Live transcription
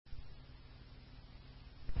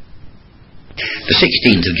The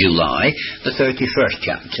 16th of July, the 31st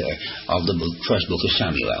chapter of the first book of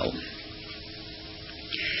Samuel.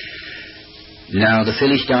 Now the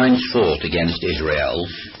Philistines fought against Israel,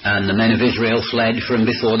 and the men of Israel fled from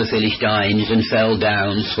before the Philistines and fell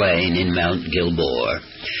down slain in Mount Gilboa.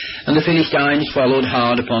 And the Philistines followed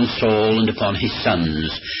hard upon Saul and upon his sons,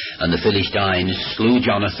 and the Philistines slew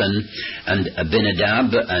Jonathan and Abinadab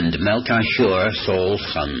and Melchishua, Saul's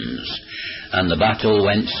sons. And the battle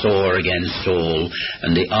went sore against Saul,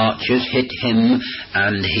 and the archers hit him,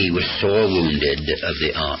 and he was sore wounded of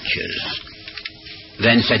the archers.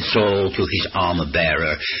 Then said Saul to his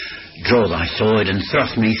armour-bearer, Draw thy sword, and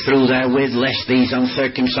thrust me through therewith, lest these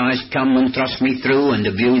uncircumcised come and thrust me through, and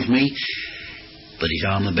abuse me. But his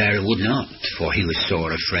armour-bearer would not, for he was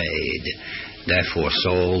sore afraid. Therefore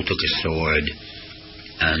Saul took a sword,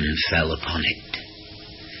 and fell upon it.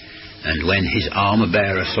 And when his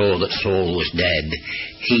armour-bearer saw that Saul was dead,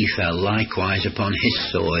 he fell likewise upon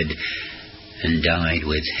his sword, and died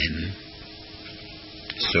with him.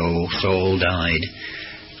 So Saul died,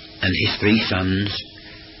 and his 3 sons,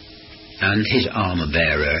 and his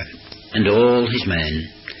armour-bearer, and all his men,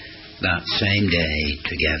 that same day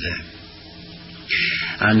together.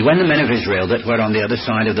 And when the men of Israel that were on the other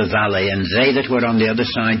side of the valley, and they that were on the other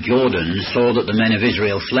side Jordan, saw that the men of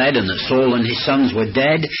Israel fled, and that Saul and his sons were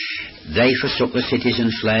dead, they forsook the cities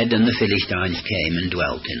and fled, and the Philistines came and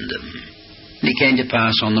dwelt in them. And it came to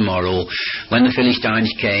pass on the morrow, when the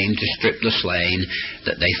Philistines came to strip the slain,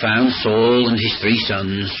 that they found Saul and his 3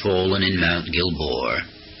 sons fallen in Mount Gilboa.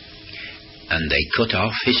 And they cut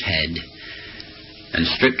off his head,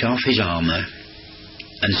 and stripped off his armour,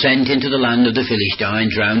 and sent into the land of the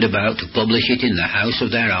Philistines round about to publish it in the house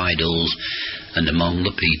of their idols, and among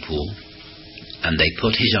the people. And they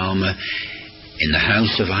put his armour in the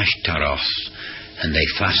house of Ashtaroth, and they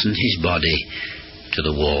fastened his body to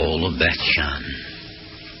the wall of Bethshan.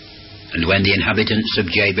 And when the inhabitants of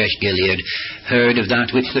Jabeshgilead heard of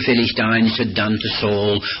that which the Philistines had done to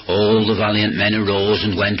Saul, all the valiant men arose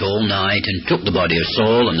and went all night, and took the body of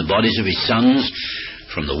Saul and the bodies of his sons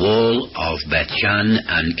from the wall of Bethshan,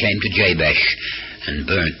 and came to Jabesh, and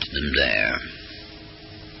burnt them there.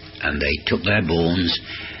 And they took their bones,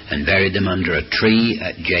 and buried them under a tree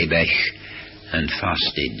at Jabesh, and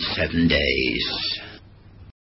fasted 7 days.